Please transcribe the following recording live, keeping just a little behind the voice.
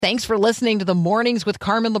Thanks for listening to the Mornings with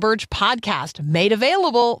Carmen LaBerge podcast, made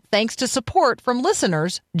available thanks to support from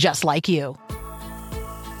listeners just like you.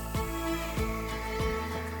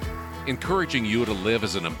 Encouraging you to live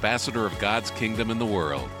as an ambassador of God's kingdom in the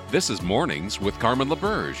world. This is Mornings with Carmen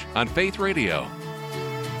LaBerge on Faith Radio.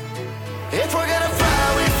 If we're gonna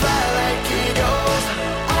fly, we fly like eagles,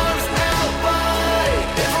 arms out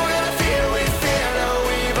wide. If we're gonna fear, we fear no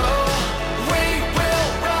evil. We will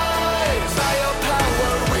rise. By your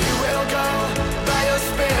power we will go. By your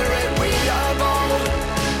spirit we are bold.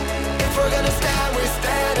 If we're gonna stand, we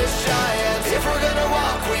stand as giants. If we're gonna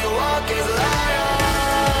walk, we walk as lions.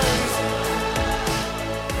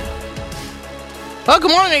 Well,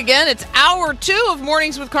 good morning again. It's hour 2 of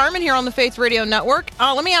Mornings with Carmen here on the Faith Radio Network.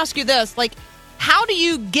 Let me ask you this, how do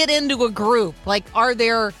you get into a group? Are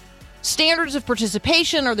there standards of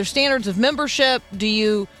participation? Are there standards of membership? Do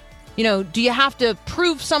you have to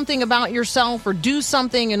prove something about yourself or do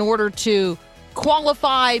something in order to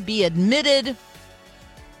qualify, be admitted?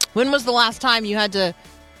 When was the last time you had to,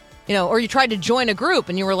 or you tried to join a group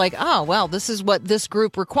and you were like, oh, well, this is what this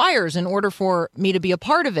group requires in order for me to be a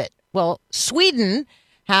part of it? Well, Sweden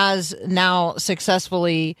has now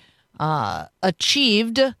successfully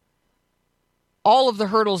achieved all of the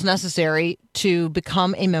hurdles necessary to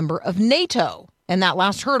become a member of NATO. And that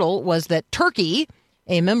last hurdle was that Turkey,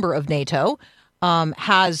 a member of NATO,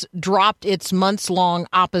 has dropped its months-long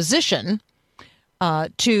opposition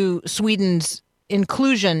to Sweden's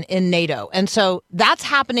inclusion in NATO. And so that's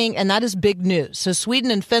happening, and that is big news. So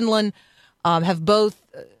Sweden and Finland have both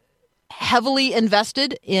heavily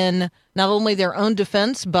invested in not only their own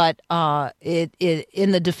defense, but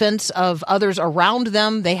in the defense of others around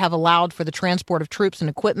them. They have allowed for the transport of troops and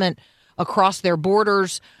equipment across their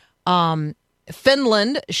borders.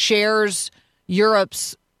 Finland shares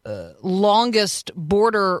Europe's longest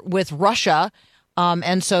border with Russia,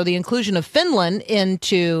 and so the inclusion of Finland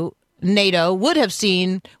into NATO would have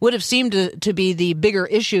seemed to be the bigger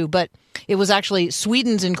issue, but it was actually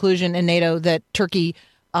Sweden's inclusion in NATO that Turkey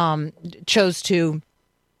chose to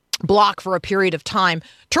block for a period of time.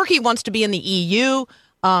 Turkey wants to be in the EU,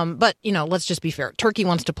 but, let's just be fair. Turkey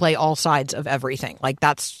wants to play all sides of everything.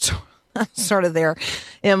 That's sort of their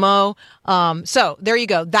MO. So there you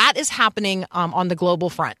go. That is happening on the global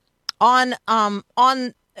front. On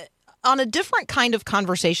a different kind of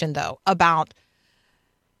conversation, though, about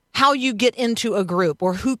how you get into a group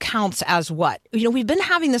or who counts as what. We've been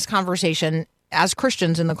having this conversation as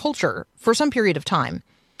Christians in the culture for some period of time.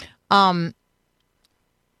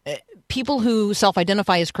 People who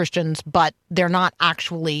self-identify as Christians, but they're not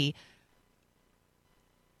actually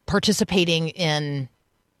participating in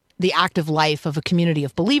the active life of a community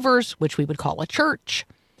of believers, which we would call a church.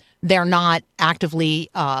 They're not actively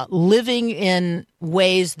living in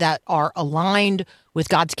ways that are aligned with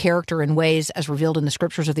God's character in ways as revealed in the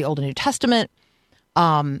scriptures of the Old and New Testament.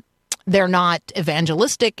 They're not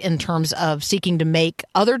evangelistic in terms of seeking to make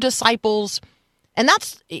other disciples. And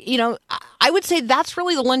that's, I would say that's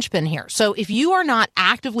really the linchpin here. So if you are not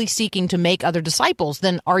actively seeking to make other disciples,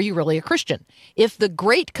 then are you really a Christian? If the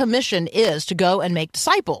Great Commission is to go and make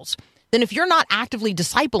disciples, then if you're not actively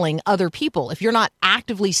discipling other people, if you're not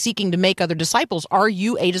actively seeking to make other disciples, are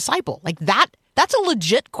you a disciple? That's a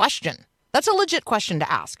legit question. That's a legit question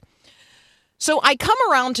to ask. So I come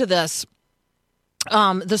around to this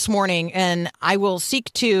morning, and I will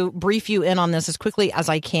seek to brief you in on this as quickly as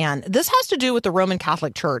I can. This has to do with the Roman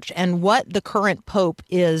Catholic Church and what the current Pope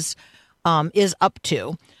is up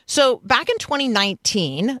to. So back in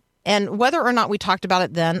 2019, and whether or not we talked about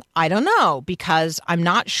it then, I don't know, because I'm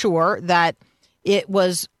not sure that it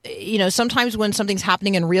was, sometimes when something's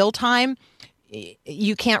happening in real time,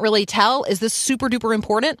 you can't really tell, is this super duper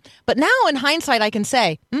important? But now in hindsight, I can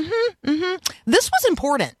say, this was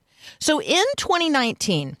important. So in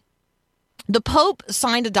 2019, the Pope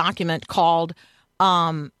signed a document called,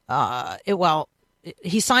 he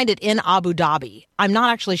signed it in Abu Dhabi. I'm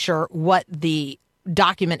not actually sure what the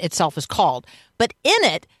document itself is called, but in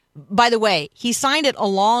it, by the way, he signed it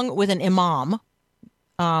along with an imam,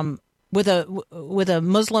 with a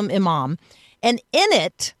Muslim imam, and in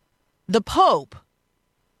it, the Pope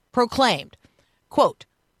proclaimed, quote,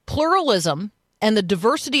 pluralism and the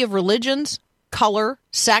diversity of religions, color,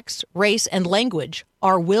 sex, race, and language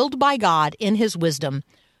are willed by God in his wisdom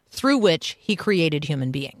through which he created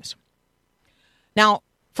human beings. Now,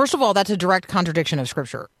 first of all, that's a direct contradiction of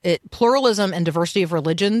Scripture. Pluralism and diversity of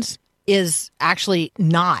religions is actually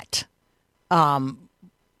not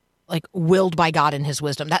willed by God in his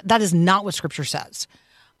wisdom. That is not what Scripture says.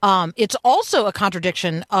 It's also a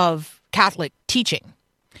contradiction of Catholic teaching.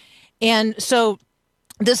 And so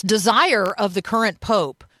this desire of the current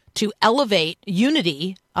Pope to elevate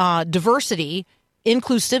unity, diversity,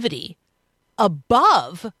 inclusivity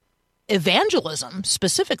above evangelism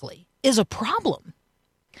specifically is a problem.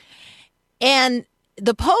 And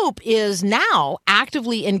the Pope is now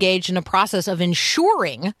actively engaged in a process of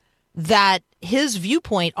ensuring that his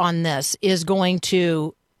viewpoint on this is going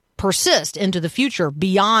to persist into the future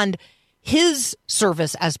beyond his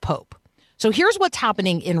service as Pope. So here's what's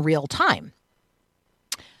happening in real time.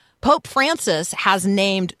 Pope Francis has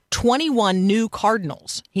named 21 new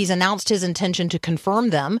cardinals. He's announced his intention to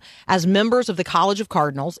confirm them as members of the College of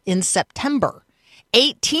Cardinals in September.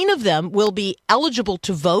 18 of them will be eligible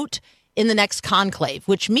to vote in the next conclave,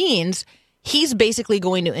 which means he's basically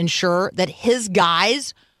going to ensure that his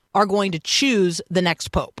guys are going to choose the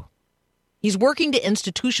next pope. He's working to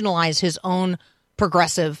institutionalize his own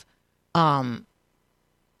progressive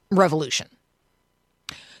revolution.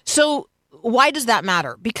 So why does that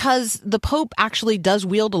matter? Because the Pope actually does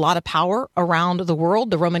wield a lot of power around the world.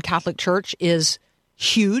 The Roman Catholic Church is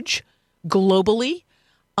huge globally.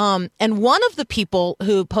 And one of the people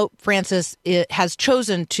who Pope Francis has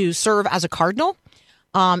chosen to serve as a cardinal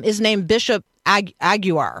is named Bishop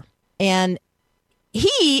Aguiar. And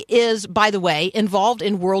he is, by the way, involved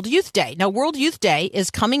in World Youth Day. Now, World Youth Day is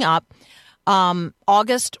coming up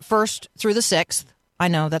August 1st through the 6th. I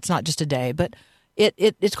know that's not just a day, but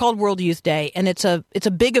it's called World Youth Day, and it's a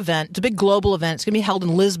big event. It's a big global event. It's going to be held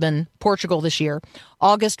in Lisbon, Portugal this year,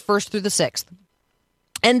 August 1st through the 6th.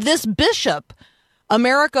 And this bishop,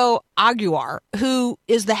 Americo Aguiar, who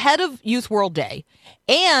is the head of Youth World Day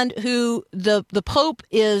and who the Pope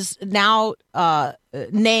is now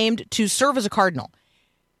named to serve as a cardinal.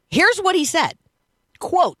 Here's what he said,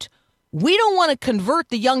 quote, "We don't want to convert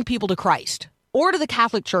the young people to Christ or to the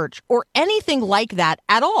Catholic Church or anything like that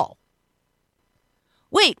at all."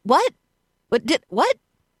 Wait, what? What?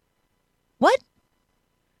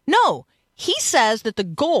 No, he says that the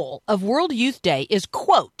goal of World Youth Day is,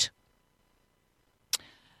 quote,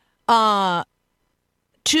 to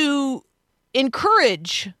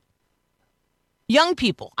encourage young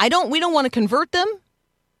people. We don't want to convert them.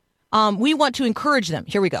 We want to encourage them.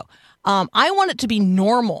 Here we go. I want it to be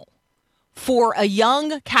normal for a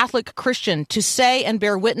young Catholic Christian to say and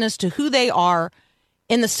bear witness to who they are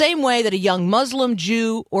in the same way that a young Muslim,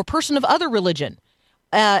 Jew, or person of other religion,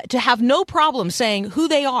 to have no problem saying who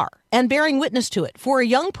they are and bearing witness to it. For a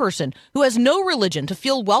young person who has no religion to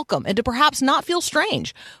feel welcome and to perhaps not feel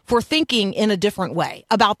strange for thinking in a different way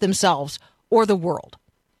about themselves or the world.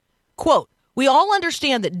 Quote, "We all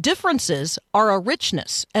understand that differences are a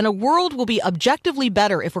richness, and a world will be objectively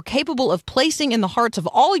better if we're capable of placing in the hearts of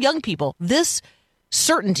all young people this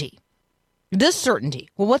certainty. This certainty."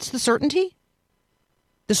 Well, what's the certainty?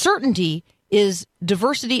 The certainty is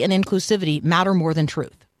diversity and inclusivity matter more than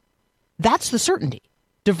truth. That's the certainty.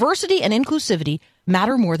 Diversity and inclusivity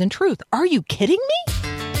matter more than truth. Are you kidding me?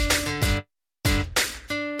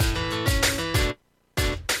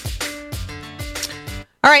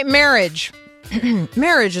 All right, marriage.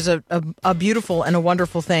 Marriage is a beautiful and a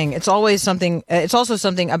wonderful thing. It's always something. It's also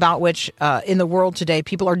something about which in the world today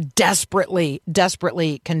people are desperately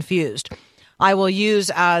confused. I will use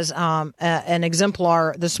as an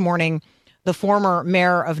exemplar this morning the former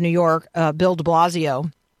mayor of New York, Bill de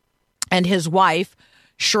Blasio, and his wife,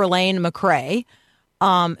 Shirlane McRae.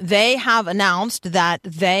 They have announced that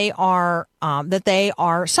they are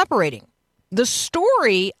separating. The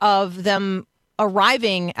story of them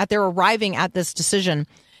arriving at this decision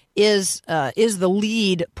is the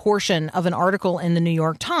lead portion of an article in the New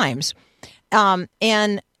York Times.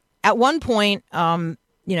 And at one point,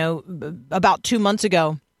 about 2 months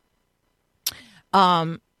ago,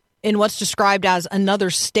 in what's described as another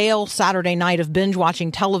stale Saturday night of binge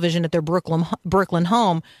watching television at their Brooklyn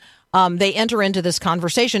home, they enter into this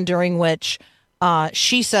conversation during which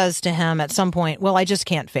she says to him at some point, "Well, I just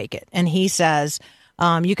can't fake it," and he says,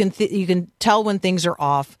 "You can tell when things are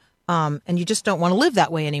off, and you just don't want to live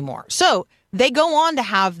that way anymore." So they go on to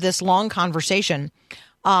have this long conversation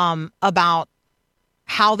about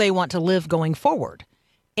how they want to live going forward.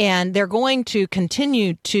 And they're going to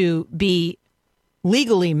continue to be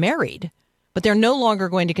legally married, but they're no longer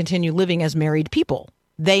going to continue living as married people.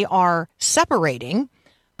 They are separating,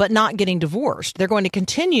 but not getting divorced. They're going to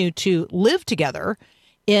continue to live together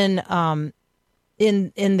in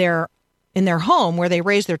their home where they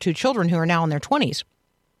raise their two children who are now in their 20s.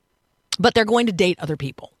 But they're going to date other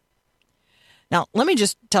people. Now, let me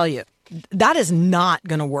just tell you, that is not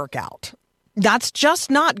going to work out. That's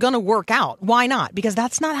just not going to work out. Why not? Because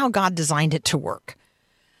that's not how God designed it to work.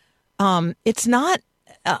 It's not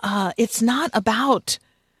about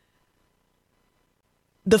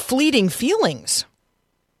the fleeting feelings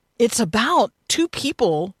It's about two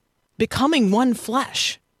people becoming one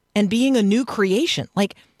flesh and being a new creation.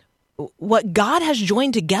 Like what God has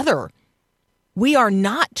joined together, we are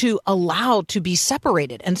not to allow to be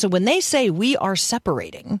separated. And so when they say we are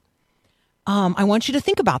separating, I want you to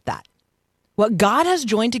think about that. What God has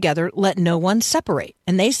joined together, let no one separate.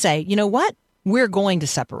 And they say, you know what? We're going to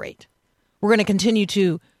separate. We're going to continue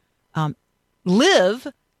to live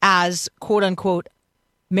as, quote unquote,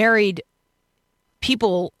 married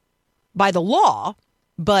people by the law,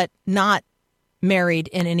 but not married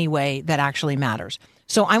in any way that actually matters.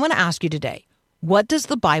 So I want to ask you today, what does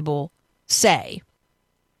the Bible say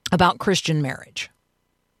about Christian marriage?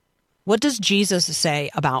 What does Jesus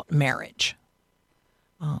say about marriage?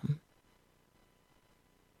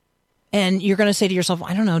 And you're going to say to yourself,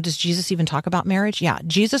 I don't know, does Jesus even talk about marriage? Yeah,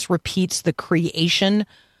 Jesus repeats the creation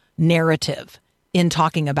narrative in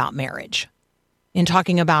talking about marriage, in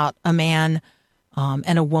talking about a man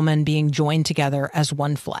and a woman being joined together as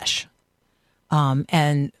one flesh.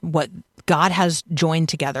 And what God has joined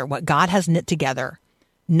together, what God has knit together,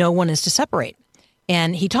 no one is to separate.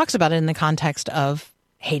 And he talks about it in the context of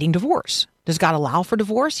hating divorce. Does God allow for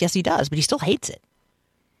divorce? Yes, he does, but he still hates it.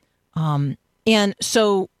 And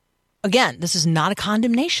so, again, this is not a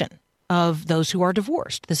condemnation of those who are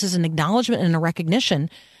divorced. This is an acknowledgement and a recognition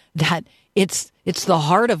that it's the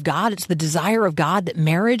heart of God, it's the desire of God that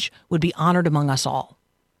marriage would be honored among us all.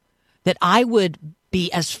 That I would be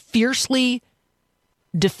as fiercely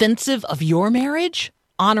defensive of your marriage,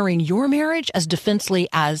 honoring your marriage as defensively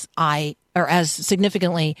as as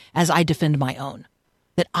significantly as I defend my own.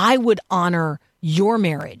 That I would honor your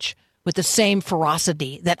marriage with the same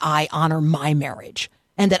ferocity that I honor my marriage,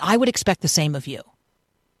 and that I would expect the same of you.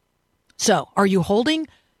 So, are you holding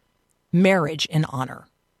marriage in honor?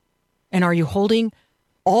 And are you holding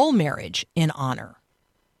all marriage in honor?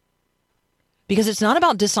 Because it's not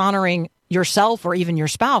about dishonoring yourself or even your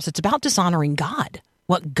spouse. It's about dishonoring God.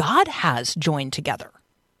 What God has joined together,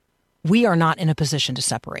 we are not in a position to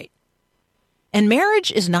separate. And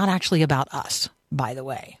marriage is not actually about us, by the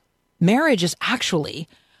way. Marriage is actually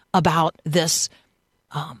about this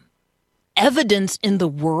evidence in the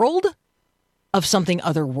world of something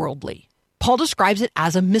otherworldly. Paul describes it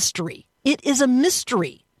as a mystery. It is a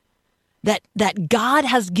mystery that God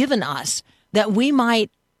has given us that we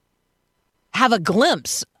might have a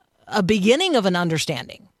glimpse, a beginning of an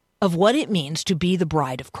understanding of what it means to be the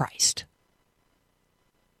bride of Christ.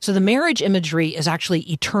 So the marriage imagery is actually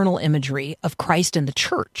eternal imagery of Christ and the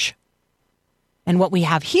church. And what we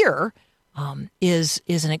have here is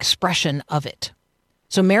an expression of it.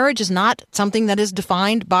 So marriage is not something that is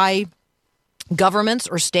defined by governments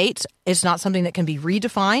or states. It's not something that can be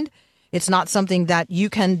redefined. It's not something that you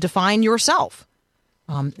can define yourself.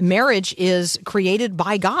 Marriage is created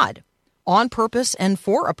by God on purpose and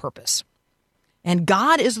for a purpose. And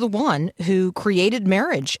God is the one who created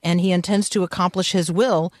marriage, and he intends to accomplish his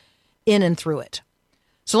will in and through it.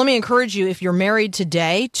 So let me encourage you, if you're married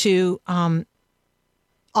today, to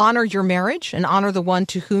honor your marriage and honor the one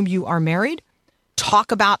to whom you are married.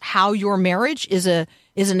 Talk about how your marriage is an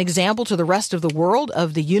example to the rest of the world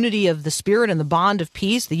of the unity of the Spirit and the bond of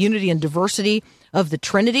peace, the unity and diversity of the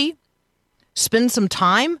Trinity. Spend some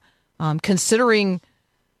time considering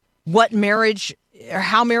what marriage or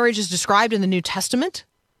how marriage is described in the New Testament,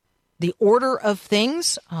 the order of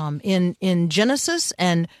things in Genesis,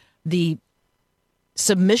 and the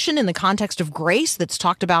submission in the context of grace that's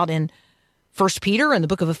talked about in 1 Peter and the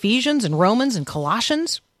book of Ephesians and Romans and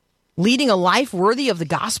Colossians, leading a life worthy of the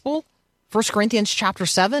gospel, 1 Corinthians chapter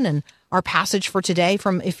 7, and our passage for today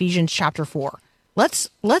from Ephesians chapter 4. Let's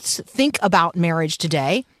think about marriage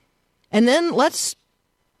today, and then let's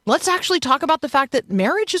actually talk about the fact that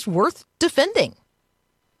marriage is worth defending.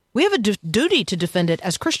 We have a duty to defend it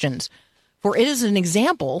as Christians, for it is an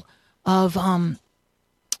example of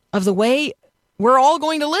the way we're all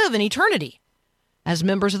going to live in eternity as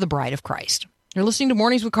members of the bride of Christ. You're listening to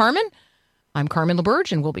Mornings with Carmen. I'm Carmen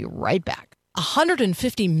LaBerge, and we'll be right back.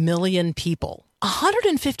 150 million people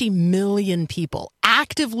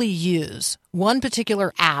actively use one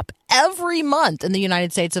particular app every month in the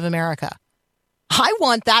United States of America. I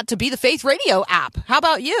want that to be the Faith Radio app. How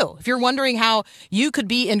about you? If you're wondering how you could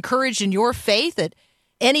be encouraged in your faith at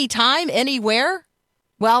any time, anywhere,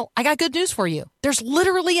 well, I got good news for you. There's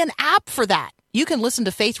literally an app for that. You can listen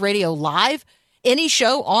to Faith Radio live, any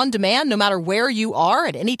show on demand, no matter where you are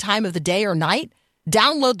at any time of the day or night.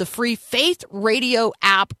 Download the free Faith Radio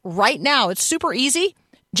app right now. It's super easy.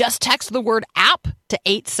 Just text the word app to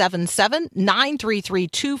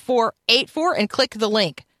 877-933-2484 and click the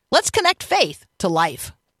link. Let's connect faith to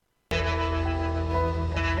life.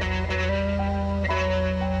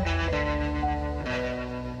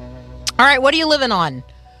 All right, what are you living on?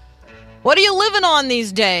 What are you living on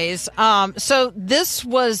these days? So this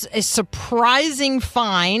was a surprising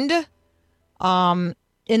find in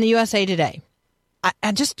the USA Today.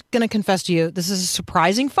 I'm just going to confess to you, this is a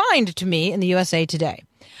surprising find to me in the USA Today.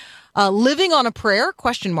 Living on a prayer, ?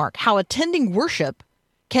 How attending worship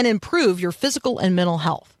can improve your physical and mental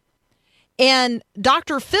health. And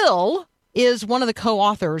Dr. Phil is one of the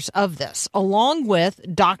co-authors of this, along with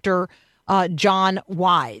Dr. John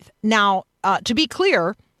Wythe. Now, to be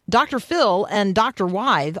clear, Dr. Phil and Dr.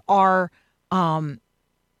 Wythe are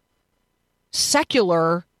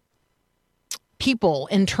secular people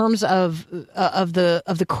in terms of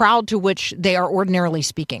the crowd to which they are ordinarily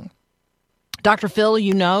speaking. Dr. Phil,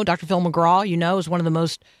 Dr. Phil McGraw, is one of the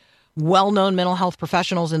most well-known mental health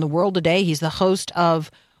professionals in the world today. He's the host of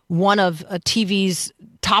one of TV's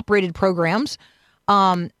top-rated programs.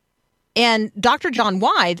 And Dr. John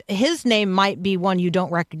Wythe, his name might be one you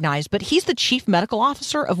don't recognize, but he's the chief medical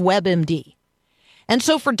officer of WebMD. And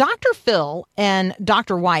so for Dr. Phil and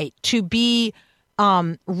Dr. White to be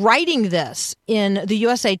writing this in the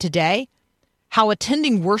USA Today, how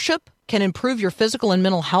attending worship can improve your physical and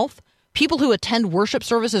mental health. People who attend worship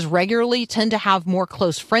services regularly tend to have more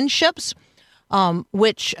close friendships,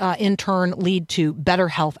 which in turn lead to better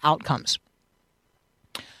health outcomes.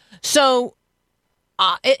 So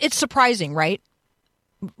it's surprising, right?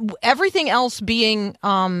 Everything else being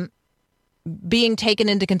taken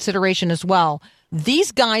into consideration as well.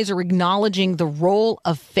 These guys are acknowledging the role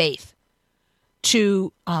of faith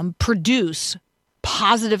to produce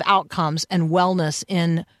positive outcomes and wellness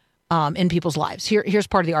in people's lives. Here's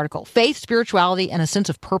part of the article. Faith, spirituality, and a sense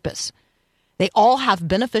of purpose. They all have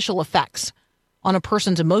beneficial effects on a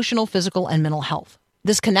person's emotional, physical, and mental health.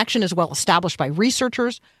 This connection is well established by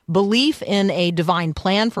researchers. Belief in a divine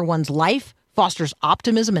plan for one's life fosters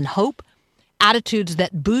optimism and hope, attitudes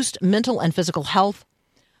that boost mental and physical health.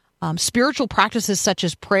 Spiritual practices such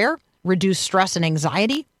as prayer reduce stress and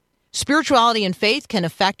anxiety. Spirituality and faith can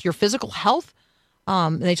affect your physical health.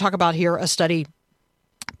 They talk about here a study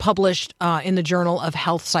published in the Journal of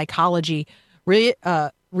Health Psychology.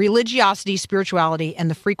 Religiosity, spirituality, and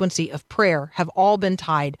the frequency of prayer have all been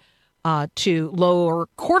tied to lower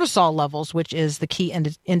cortisol levels, which is the key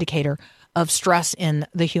indicator of stress in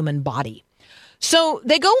the human body. So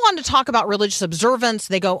they go on to talk about religious observance.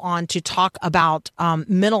 They go on to talk about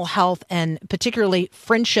mental health and particularly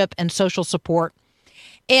friendship and social support.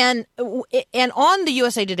 And on the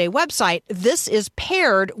USA Today website, this is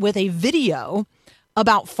paired with a video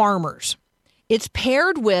about farmers. It's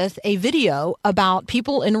paired with a video about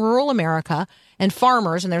people in rural America and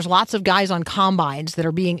farmers, and there's lots of guys on combines that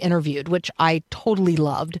are being interviewed, which I totally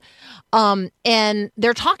loved. And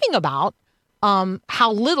they're talking about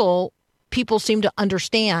how little people seem to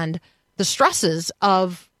understand the stresses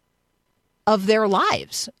of their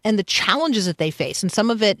lives and the challenges that they face. And some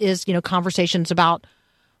of it is, conversations about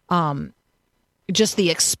just the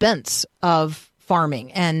expense of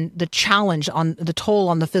farming and the challenge on the toll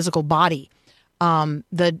on the physical body.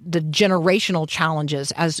 The generational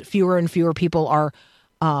challenges as fewer and fewer people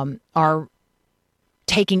are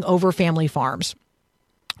taking over family farms,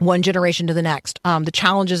 one generation to the next. The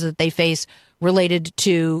challenges that they face related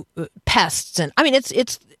to pests, and I mean,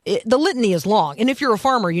 the litany is long. And if you're a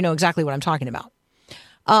farmer, you know exactly what I'm talking about.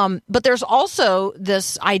 But there's also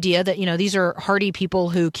this idea that, these are hardy people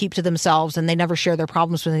who keep to themselves and they never share their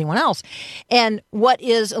problems with anyone else. And what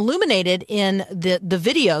is illuminated in the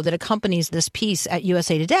video that accompanies this piece at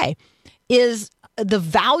USA Today is the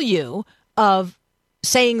value of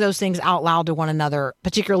saying those things out loud to one another,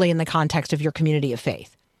 particularly in the context of your community of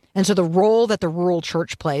faith. And so the role that the rural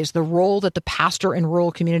church plays, the role that the pastor in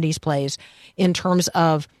rural communities plays in terms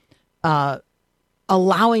of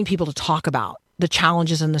allowing people to talk about the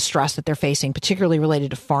challenges and the stress that they're facing, particularly related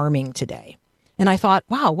to farming today. And I thought,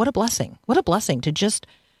 wow, what a blessing. What a blessing to just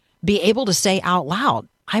be able to say out loud,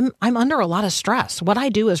 I'm under a lot of stress. What I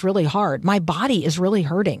do is really hard. My body is really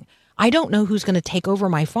hurting. I don't know who's going to take over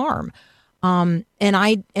my farm. And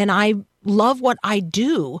I love what I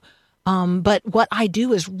do. But what I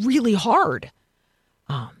do is really hard.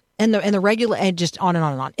 And the regular, and just on and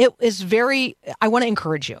on and on. It is I want to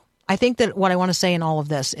encourage you. I think that what I want to say in all of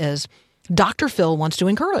this is Dr. Phil wants to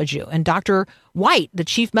encourage you, and Dr. White, the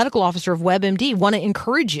chief medical officer of WebMD, want to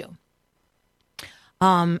encourage you.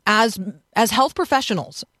 As health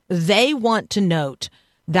professionals, they want to note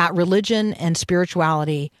that religion and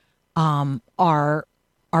spirituality are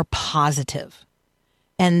positive.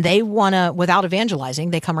 And they want to, without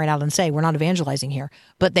evangelizing, they come right out and say, we're not evangelizing here,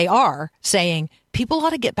 but they are saying people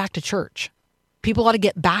ought to get back to church. People ought to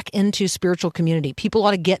get back into spiritual community. People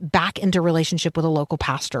ought to get back into relationship with a local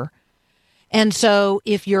pastor. And so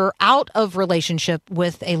if you're out of relationship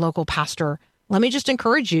with a local pastor, let me just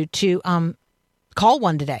encourage you to call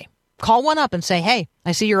one today. Call one up and say, hey,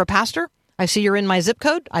 I see you're a pastor. I see you're in my zip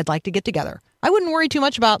code. I'd like to get together. I wouldn't worry too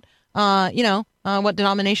much about, what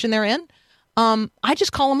denomination they're in. I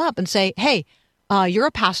just call them up and say, hey, you're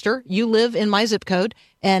a pastor. You live in my zip code,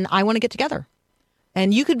 and I want to get together.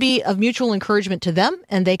 And you could be of mutual encouragement to them,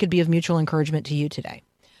 and they could be of mutual encouragement to you today.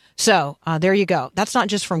 So there you go. That's not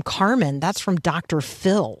just from Carmen. That's from Dr.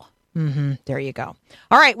 Phil. There you go.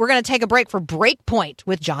 All right, we're going to take a break for Breakpoint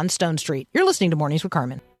with John Stonestreet. You're listening to Mornings with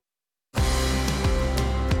Carmen.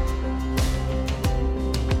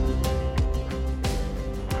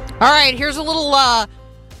 All right, here's a little,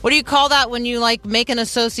 what do you call that when you make an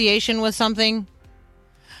association with something?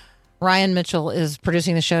 Ryan Mitchell is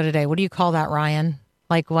producing the show today. What do you call that, Ryan?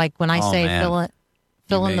 Like when I say man.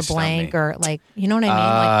 fill in the blank, or you know what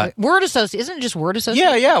I mean? Word association. Isn't it just word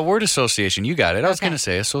association? Yeah, word association. You got it. I was going to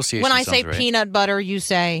say association. When I say right. peanut butter, you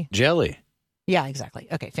say? Jelly. Yeah, exactly.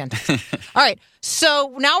 Okay, fantastic. All right,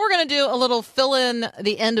 so now we're going to do a little fill in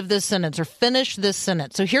the end of this sentence, or finish this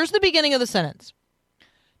sentence. So here's the beginning of the sentence.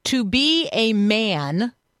 To be a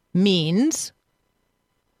man means.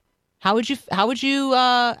 How would you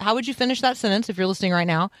finish that sentence if you're listening right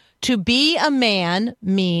now? To be a man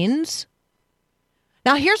means.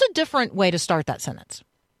 Now, here's a different way to start that sentence.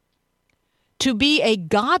 To be a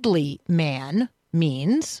godly man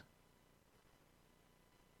means.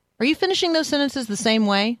 Are you finishing those sentences the same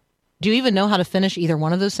way? Do you even know how to finish either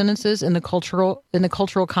one of those sentences in the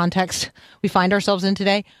cultural context we find ourselves in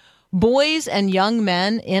today? Boys and young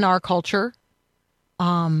men in our culture,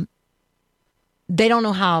 they don't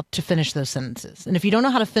know how to finish those sentences. And if you don't know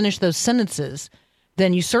how to finish those sentences,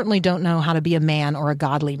 then you certainly don't know how to be a man or a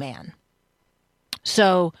godly man.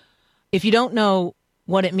 So if you don't know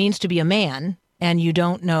what it means to be a man, and you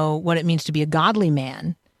don't know what it means to be a godly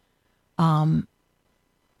man,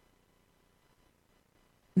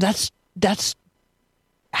 that's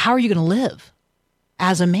how are you going to live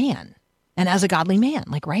as a man and as a godly man,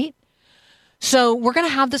 right? So we're going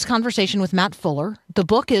to have this conversation with Matt Fuller. The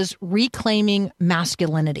book is Reclaiming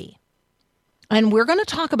Masculinity. And we're going to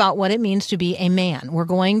talk about what it means to be a man. We're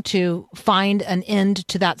going to find an end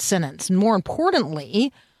to that sentence. And more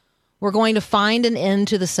importantly, we're going to find an end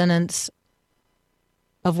to the sentence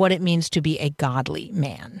of what it means to be a godly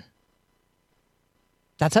man.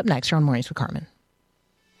 That's up next here on Mornings with Carmen.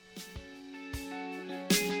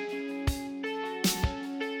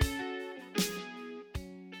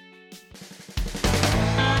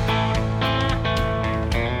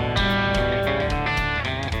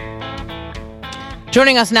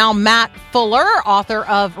 Joining us now, Matt Fuller, author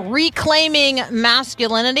of Reclaiming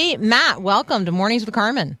Masculinity. Matt, welcome to Mornings with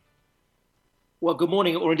Carmen. Well, good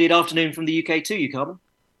morning, or indeed afternoon from the UK to you, Carmen.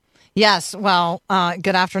 Yes, well,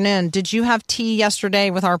 good afternoon. Did you have tea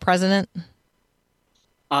yesterday with our president?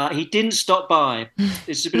 He didn't stop by.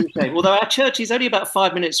 It's a bit of a shame. Although our church is only about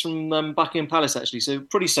 5 minutes from Buckingham Palace, actually, so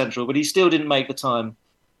pretty central, but he still didn't make the time.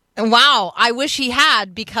 Wow, I wish he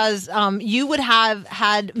had, because you would have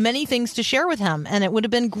had many things to share with him, and it would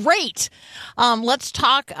have been great. Let's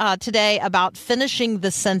talk today about finishing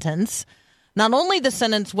the sentence. Not only the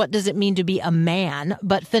sentence, what does it mean to be a man,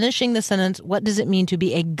 but finishing the sentence, what does it mean to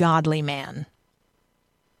be a godly man?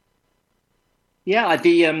 Yeah,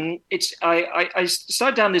 I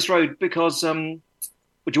started down this road because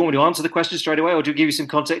would you want me to answer the question straight away, or do you give you some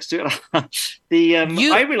context to it?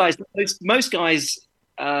 I realized that most guys.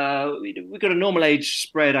 We've got a normal age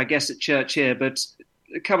spread, I guess, at church here, but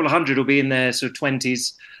a couple of hundred will be in their sort of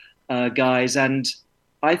 20s guys. And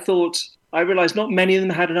I realized not many of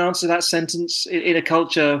them had an answer to that sentence in a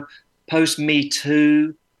culture post Me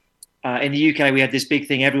Too. In the UK, we had this big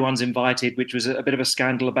thing, everyone's invited, which was a bit of a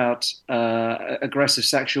scandal about aggressive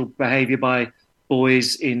sexual behavior by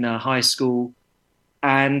boys in high school.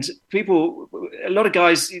 And a lot of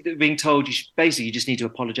guys being told you just need to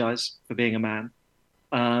apologize for being a man.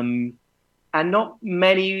 And not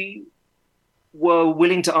many were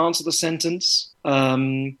willing to answer the sentence.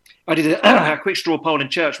 I did a quick straw poll in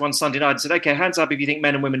church one Sunday night and said, okay, hands up if you think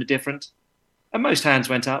men and women are different. And most hands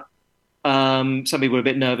went up. Some people were a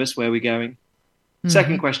bit nervous. Where are we going? Mm-hmm.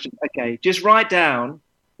 Second question. Okay, just write down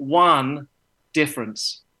one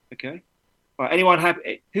difference. Okay. All right, anyone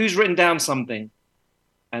who's written down something?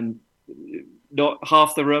 And not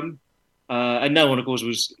half the room. And no one, of course,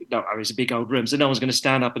 it's a big old room, so no one's going to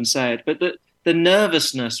stand up and say it. But the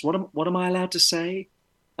nervousness, what am I allowed to say?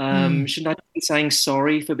 Shouldn't I be saying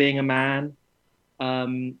sorry for being a man?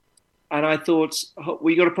 And I thought,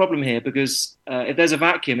 we got a problem here, because if there's a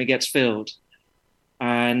vacuum, it gets filled.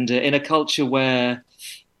 And in a culture where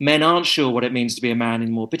men aren't sure what it means to be a man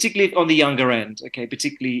anymore, particularly on the younger end, okay,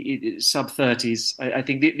 particularly sub-30s. I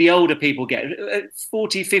think the older people get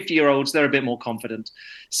 40, 50-year-olds, they're a bit more confident.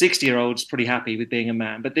 60-year-olds, pretty happy with being a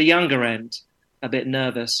man. But the younger end, a bit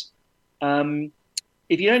nervous.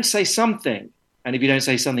 If you don't say something, and if you don't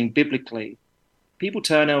say something biblically, people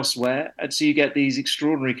turn elsewhere. And so you get these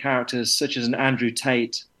extraordinary characters such as an Andrew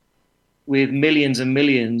Tate with millions and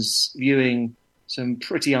millions viewing some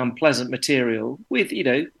pretty unpleasant material with,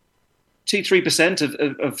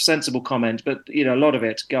 2-3% of sensible comment, but, a lot of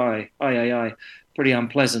it, pretty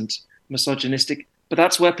unpleasant, misogynistic. But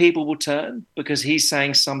that's where people will turn because he's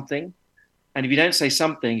saying something. And if you don't say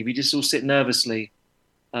something, if you just all sit nervously,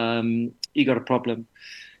 you got a problem.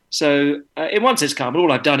 So in one sense, Carmen,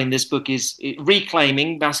 all I've done in this book is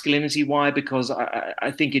reclaiming masculinity. Why? Because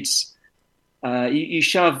I think it's you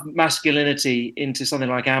shove masculinity into something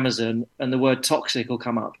like Amazon and the word toxic will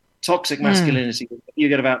come up. Toxic masculinity. You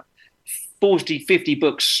get about 40, 50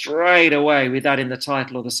 books straight away with that in the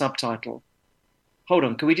title or the subtitle. Hold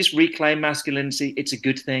on, can we just reclaim masculinity? It's a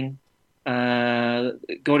good thing.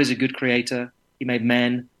 God is a good creator. He made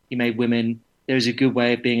men, he made women. There is a good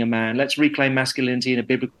way of being a man. Let's reclaim masculinity in a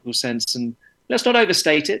biblical sense, and let's not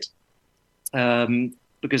overstate it,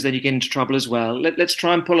 because then you get into trouble as well. Let's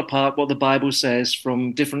try and pull apart what the Bible says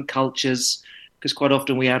from different cultures, because quite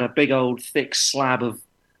often we add a big old thick slab of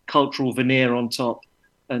cultural veneer on top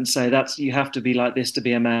and say that's you have to be like this to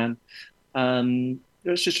be a man.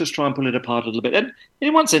 Let's just try and pull it apart a little bit. And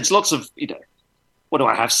in one sense, lots of, what do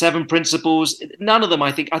I have? 7 principles. None of them,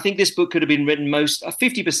 I think this book could have been written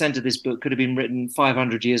 50% of this book could have been written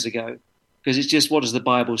 500 years ago, because it's just, what does the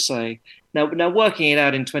Bible say? Now working it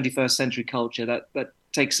out in 21st century culture, that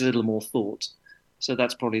takes a little more thought. So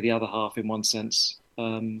that's probably the other half in one sense.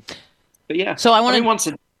 But yeah. So I want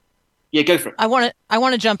to, yeah, go for it. I want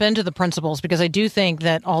to jump into the principles, because I do think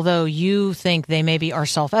that although you think they maybe are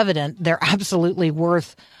self-evident, they're absolutely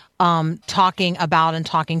worth talking about and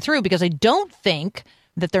talking through, because I don't think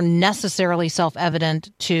that they're necessarily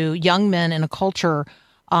self-evident to young men in a culture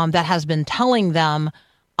that has been telling them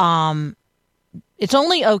it's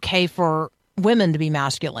only okay for women to be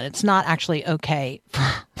masculine. It's not actually okay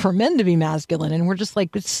for men to be masculine. And we're just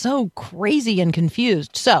like, it's so crazy and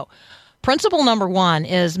confused. So principle number 1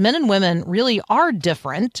 is men and women really are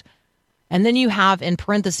different. And then you have in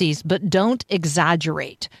parentheses, but don't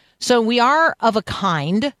exaggerate. So we are of a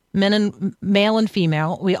kind, male and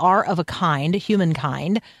female. We are of a kind,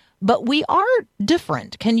 humankind, but we are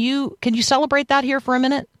different. Can you celebrate that here for a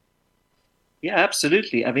minute? Yeah,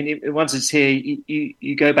 absolutely. I mean, once it's here,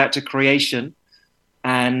 you go back to creation,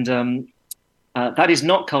 and that is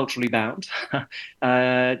not culturally bound.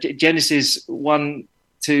 Genesis 1,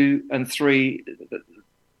 2, and 3.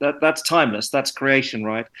 That's timeless. That's creation,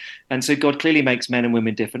 right? And so God clearly makes men and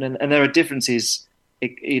women different, and there are differences.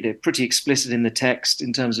 Pretty explicit in the text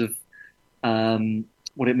in terms of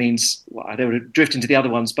what it means. Well, I don't want to drift into the other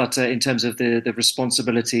ones, but in terms of the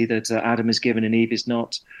responsibility that Adam is given and Eve is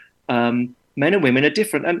not. Men and women are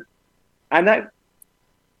different, and that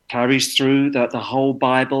carries through the whole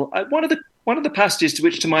Bible. One of the passages to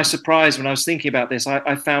which, to my surprise, when I was thinking about this,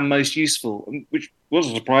 I found most useful, which was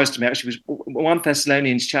a surprise to me actually, was 1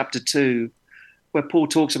 Thessalonians chapter 2, where Paul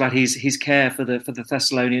talks about his care for the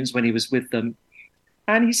Thessalonians when he was with them.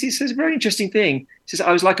 And he says a very interesting thing. He says,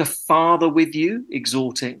 I was like a father with you,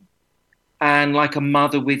 exhorting, and like a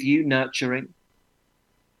mother with you, nurturing.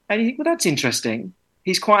 And you think, well, that's interesting.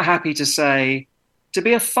 He's quite happy to say, to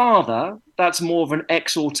be a father, that's more of an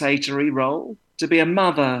exhortatory role. To be a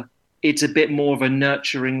mother, it's a bit more of a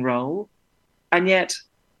nurturing role. And yet,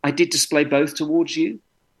 I did display both towards you.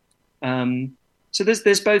 So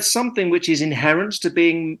there's both something which is inherent to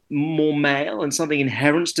being more male and something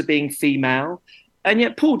inherent to being female. And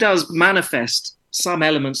yet Paul does manifest some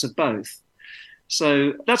elements of both.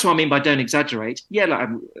 So that's what I mean by don't exaggerate. Yeah,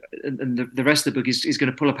 and the rest of the book is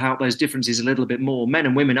going to pull apart those differences a little bit more. Men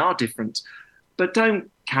and women are different, but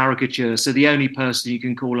don't caricature. So the only person you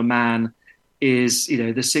can call a man is,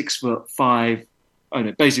 the 6'5", I don't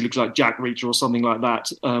know, basically looks like Jack Reacher or something like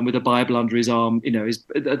that, with a Bible under his arm, is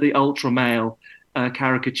the ultra male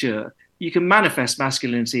caricature. You can manifest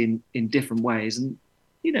masculinity in different ways. And,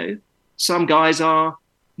 some guys are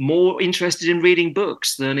more interested in reading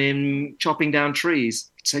books than in chopping down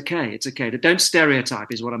trees. It's okay. Don't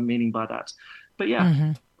stereotype is what I'm meaning by that. But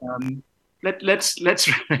yeah, let's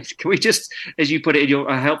can we just, as you put it in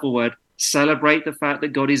your helpful word, celebrate the fact that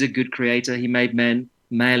God is a good creator. He made men,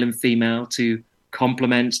 male and female, to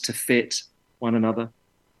complement, to fit one another.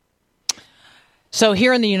 So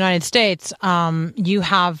here in the United States, you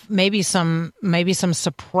have maybe some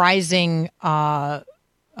surprising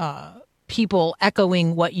people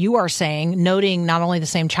echoing what you are saying, noting not only the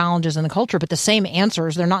same challenges in the culture, but the same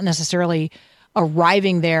answers. They're not necessarily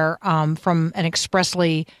arriving there from an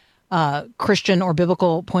expressly Christian or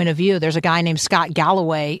biblical point of view. There's a guy named Scott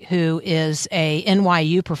Galloway who is a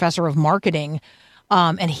NYU professor of marketing,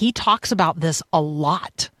 and he talks about this a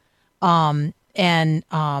lot. And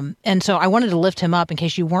so I wanted to lift him up in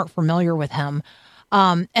case you weren't familiar with him.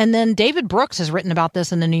 And then David Brooks has written about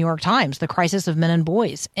this in the New York Times, the crisis of men and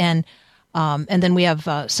boys. And then we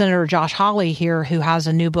have Senator Josh Hawley here, who has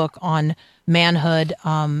a new book on manhood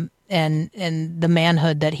and the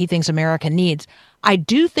manhood that he thinks America needs. I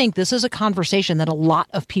do think this is a conversation that a lot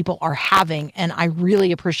of people are having, and I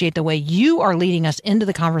really appreciate the way you are leading us into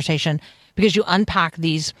the conversation because you unpack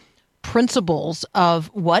these principles of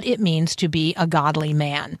what it means to be a godly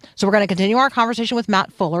man. So we're going to continue our conversation with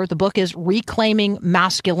Matt Fuller. The book is Reclaiming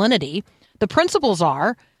Masculinity. The principles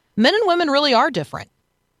are men and women really are different.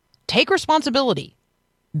 Take responsibility.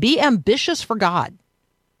 Be ambitious for God.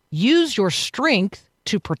 Use your strength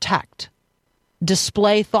to protect.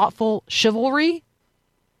 Display thoughtful chivalry.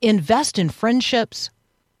 Invest in friendships.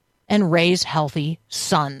 And raise healthy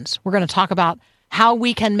sons. We're going to talk about how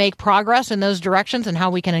we can make progress in those directions and how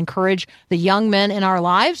we can encourage the young men in our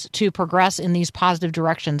lives to progress in these positive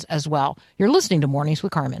directions as well. You're listening to Mornings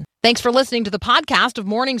with Carmen. Thanks for listening to the podcast of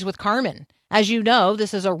Mornings with Carmen. As you know,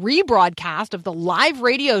 this is a rebroadcast of the live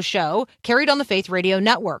radio show carried on the Faith Radio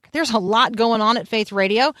Network. There's a lot going on at Faith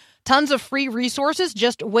Radio. Tons of free resources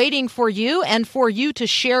just waiting for you and for you to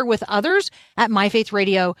share with others at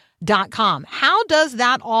myfaithradio.com. How does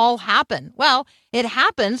that all happen? Well, it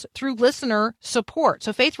happens through listener support.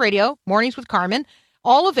 So Faith Radio, Mornings with Carmen,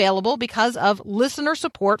 all available because of listener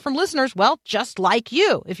support from listeners, well, just like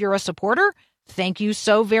you. If you're a supporter, thank you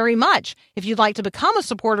so very much. If you'd like to become a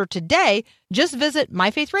supporter today, just visit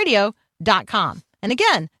myfaithradio.com. And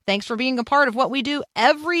again, thanks for being a part of what we do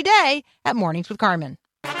every day at Mornings with Carmen.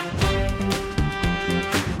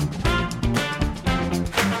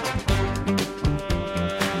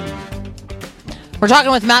 We're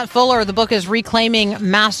talking with Matt Fuller. The book is Reclaiming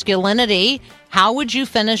Masculinity. How would you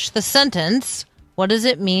finish the sentence? What does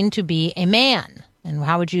it mean to be a man? And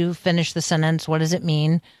how would you finish the sentence? What does it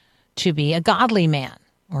mean to be a godly man,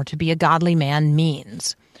 or to be a godly man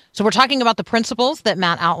means? So we're talking about the principles that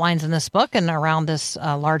Matt outlines in this book and around this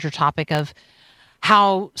larger topic of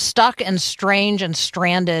how stuck and strange and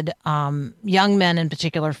stranded young men in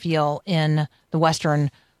particular feel in the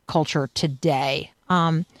Western culture today.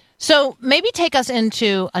 So maybe take us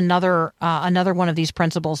into another one of these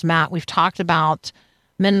principles, Matt. We've talked about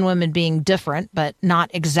men and women being different, but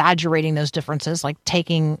not exaggerating those differences, like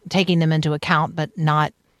taking them into account, but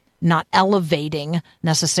not elevating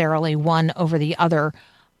necessarily one over the other.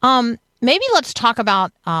 Maybe let's talk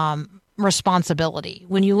about responsibility.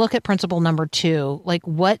 When you look at principle number 2, like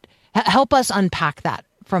help us unpack that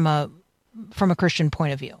from a Christian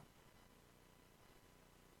point of view.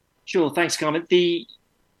 Sure, thanks, Carmen.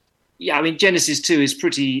 Genesis 2 is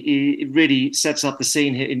it really sets up the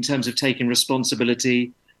scene here in terms of taking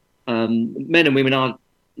responsibility. Men and women are,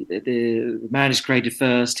 the man is created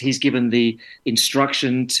first. He's given the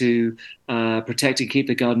instruction to protect and keep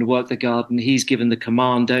the garden, work the garden. He's given the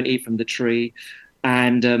command, don't eat from the tree.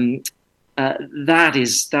 And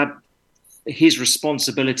his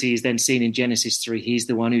responsibility is then seen in Genesis 3. He's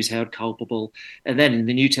the one who's held culpable. And then in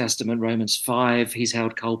the New Testament, Romans 5, he's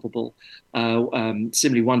held culpable.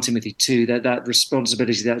 Similarly, 1 Timothy 2, that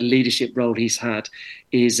responsibility, that leadership role he's had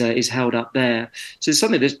is held up there. So it's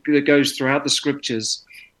something that goes throughout the scriptures.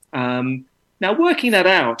 Now, working that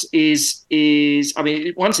out is in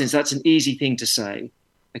one sense, that's an easy thing to say.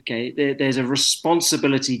 Okay, there's a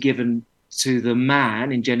responsibility given to the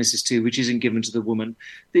man in Genesis 2, which isn't given to the woman.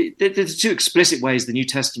 There's 2 explicit ways the New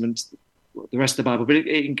Testament, the rest of the Bible, but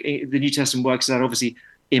the New Testament works out obviously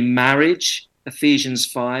in marriage. Ephesians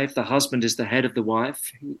 5, the husband is the head of the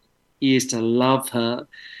wife. He is to love her.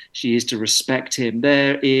 She is to respect him.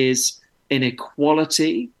 There is an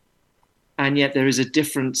equality, and yet there is a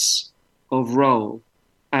difference of role.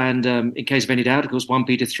 And in case of any doubt, of course, 1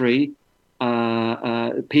 Peter 3,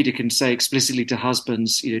 Peter can say explicitly to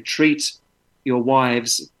husbands, treat your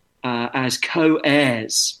wives as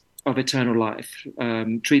co-heirs of eternal life.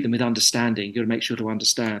 Treat them with understanding. You've got to make sure to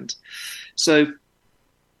understand. So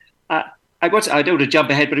I don't want to jump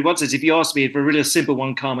ahead, but it once says, if you ask me for a really simple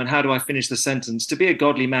one, Carmen, how do I finish the sentence? To be a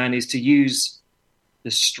godly man is to use the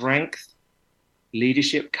strength,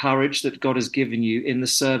 leadership, courage that God has given you in the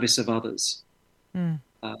service of others. And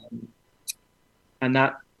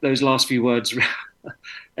those last few words,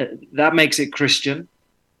 that makes it Christian.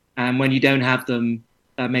 And when you don't have them,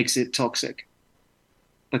 that makes it toxic.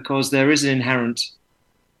 because there is an inherent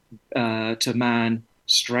to man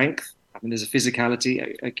strength. I mean, there's a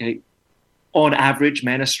physicality. Okay, on average,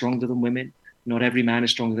 men are stronger than women. Not every man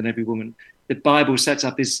is stronger than every woman. The Bible sets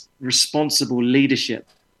up this responsible leadership.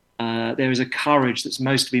 There is a courage that's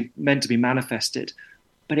meant to be manifested,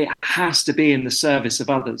 but it has to be in the service of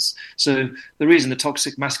others. So the reason the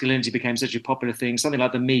toxic masculinity became such a popular thing, something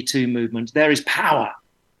like the Me Too movement, there is power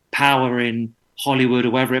in Hollywood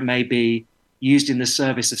or wherever it may be, used in the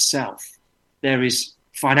service of self. There is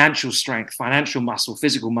financial strength, financial muscle,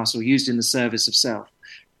 physical muscle used in the service of self.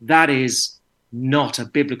 That is not a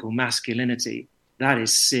biblical masculinity. That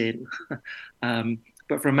is sin.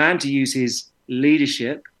 But for a man to use his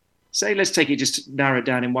leadership, say, let's take it, just to narrow it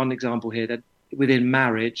down in one example here, that within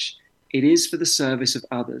marriage, it is for the service of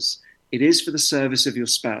others. It is for the service of your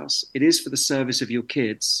spouse. It is for the service of your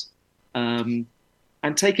kids. And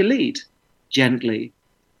take a lead gently.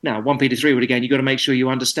 Now, 1 Peter 3 would again, you've got to make sure you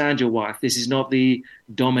understand your wife. This is not the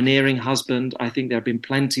domineering husband. I think there have been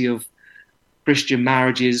plenty of Christian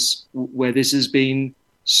marriages where this has been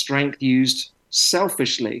strength used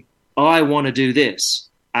selfishly. I want to do this.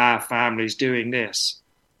 Our family's doing this.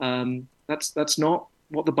 That's not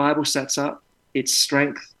what the Bible sets up. It's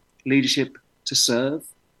strength, leadership to serve.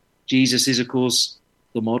 Jesus is, of course,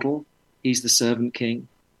 the model. He's the servant king.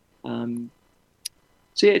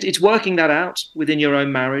 So yeah, it's working that out within your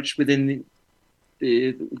own marriage, within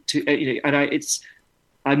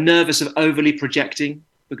I'm nervous of overly projecting,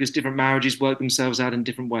 because different marriages work themselves out in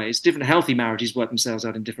different ways. Different healthy marriages work themselves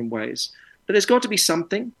out in different ways. But there's got to be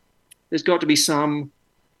something. There's got to be some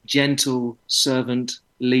gentle servant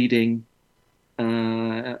leading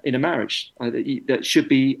in a marriage that should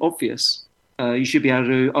be obvious. You should be able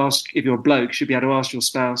to ask, if you're a bloke, you should be able to ask your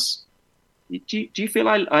spouse, do you feel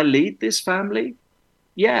I lead this family?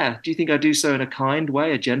 Yeah. Do you think I do so in a kind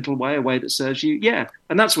way, a gentle way, a way that serves you? Yeah.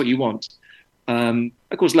 And that's what you want.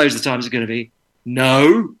 Of course, loads of the times it's going to be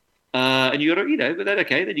no. And you got to, but then,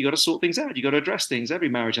 okay, then you got to sort things out. You got to address things. Every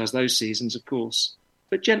marriage has those seasons, of course,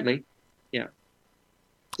 but gently. Yeah.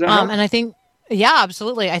 And I think, yeah,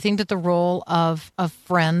 absolutely. I think that the role of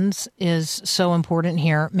friends is so important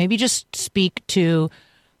here. Maybe just speak to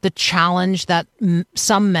the challenge that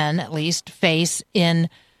some men, at least, face in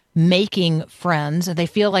making friends. They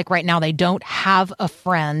feel like right now they don't have a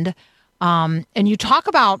friend. And you talk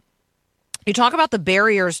about the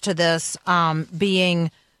barriers to this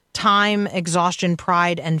being time, exhaustion,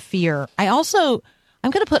 pride, and fear. I'm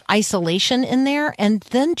going to put isolation in there, and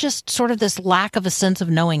then just sort of this lack of a sense of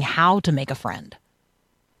knowing how to make a friend.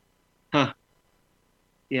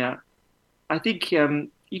 Yeah. I think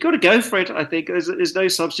you got to go for it. I think there's no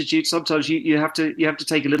substitute. Sometimes you have to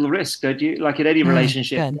take a little risk, don't you? Like in any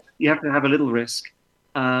relationship, you have to have a little risk.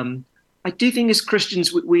 I do think as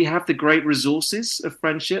Christians, we have the great resources of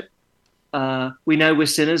friendship. We know we're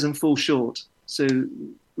sinners and fall short. So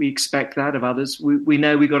we expect that of others. We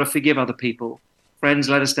know we've got to forgive other people. Friends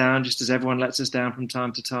let us down just as everyone lets us down from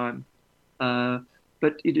time to time.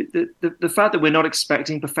 But the fact that we're not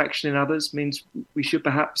expecting perfection in others means we should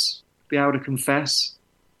perhaps be able to confess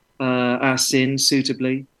our sin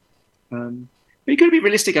suitably. But you've got to be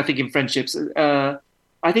realistic, I think, in friendships. I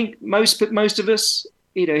think most of us,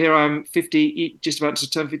 here I'm 50, just about to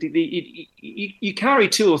turn 50, you carry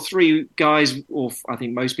 2 or 3 guys, or I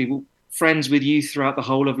think most people, friends with you throughout the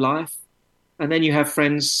whole of life. And then you have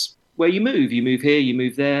friends where you move here, you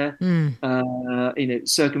move there,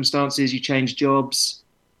 circumstances, you change jobs,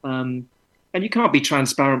 and you can't be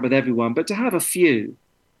transparent with everyone, but to have a few,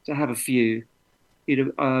 and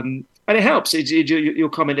it helps. Your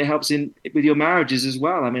comment, it helps with your marriages as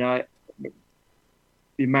well. I mean, I've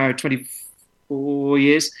been married 24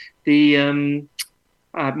 years. I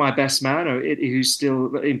have my best man, who's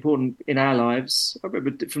still important in our lives. I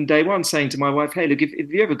remember from day one saying to my wife, "Hey, look, if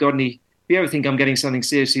you ever think I'm getting something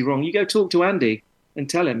seriously wrong, you go talk to Andy and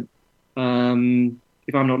tell him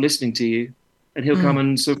if I'm not listening to you." And he'll come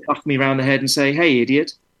and sort of cuff me around the head and say, "Hey,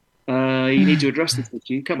 idiot, you need to address this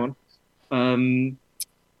issue. Come on."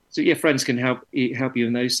 So yeah, friends can help you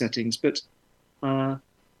in those settings. But I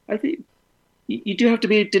think you do have to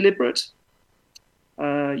be deliberate.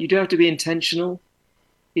 You do have to be intentional.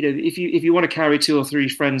 If you want to carry 2 or 3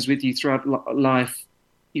 friends with you throughout life,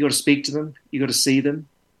 you got to speak to them. You got to see them.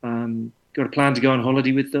 Got to plan to go on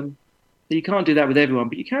holiday with them. You can't do that with everyone,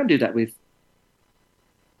 but you can do that with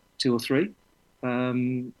 2 or 3.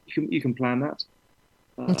 You can plan that.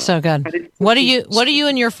 It's so good. What do you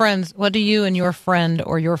and your friends or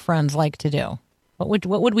your friends like to do? What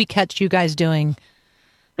would we catch you guys doing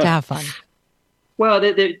to have fun? Well,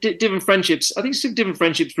 they're different friendships. I think some different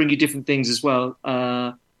friendships bring you different things as well.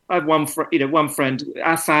 I have one friend.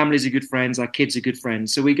 Our families are good friends. Our kids are good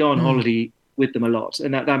friends. So we go on holiday with them a lot,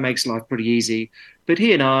 and that makes life pretty easy. But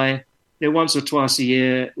he and I, once or twice a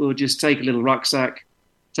year, we'll just take a little rucksack,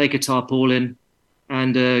 take a tarpaulin,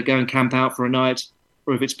 and go and camp out for a night,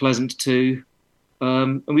 or if it's pleasant too,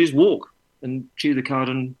 and we just walk and chew the cud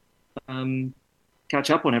and catch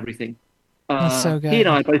up on everything. That's so good. He and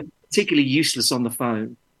I are both particularly useless on the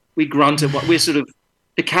phone. We grunt at what we're sort of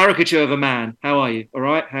the caricature of a man. How are you? All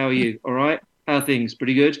right. How are you? All right. How are things?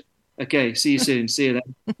 Pretty good. Okay. See you soon. See you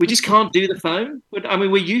then. We just can't do the phone. I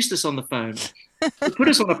mean, we're useless on the phone. Put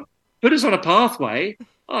us on a pathway.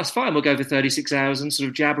 Oh, it's fine. We'll go for 36 hours and sort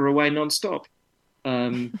of jabber away nonstop.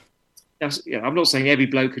 I'm not saying every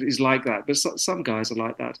bloke is like that, but some guys are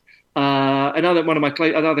like that.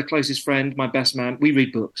 Another closest friend, my best man, we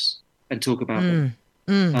read books and talk about them.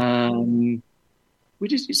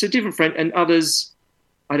 It's a different friend, and others,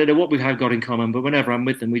 I don't know what we have got in common, but whenever I'm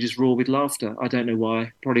with them, we just roar with laughter. I don't know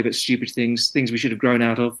why. Probably about stupid things we should have grown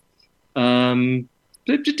out of.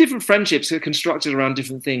 Different friendships are constructed around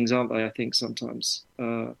different things, aren't they? I think sometimes.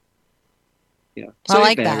 Yeah. So I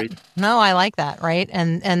like that. No, I like that. Right.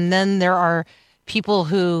 And then there are people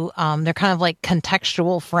who they're kind of like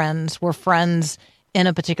contextual friends. We're friends in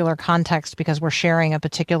a particular context because we're sharing a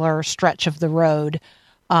particular stretch of the road,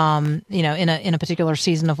 in a particular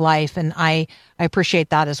season of life. And I appreciate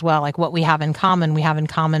that as well. Like what we have in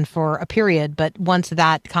common for a period. But once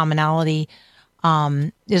that commonality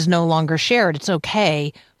is no longer shared, it's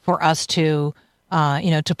okay for us to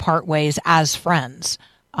part ways as friends.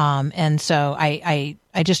 And so I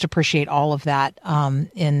just appreciate all of that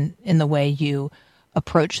in the way you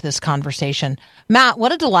approach this conversation. Matt,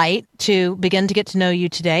 what a delight to begin to get to know you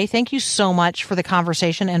today. Thank you so much for the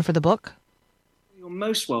conversation and for the book. You're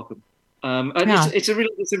most welcome. It's a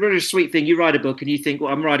really sweet thing. You write a book and you think,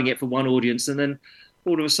 well, I'm writing it for one audience, and then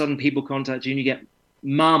all of a sudden people contact you and you get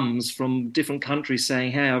mums from different countries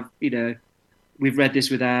saying, hey, we've read this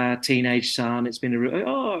with our teenage son. It's been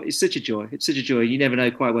it's such a joy. It's such a joy. You never know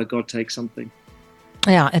quite where God takes something.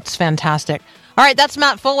 Yeah, it's fantastic. All right, that's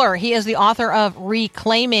Matt Fuller. He is the author of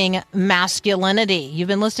Reclaiming Masculinity. You've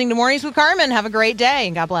been listening to Mornings with Carmen. Have a great day,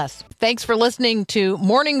 and God bless. Thanks for listening to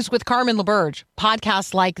Mornings with Carmen LaBerge.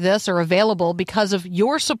 Podcasts like this are available because of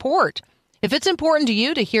your support. If it's important to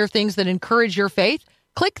you to hear things that encourage your faith,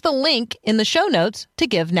 click the link in the show notes to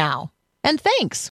give now. And thanks.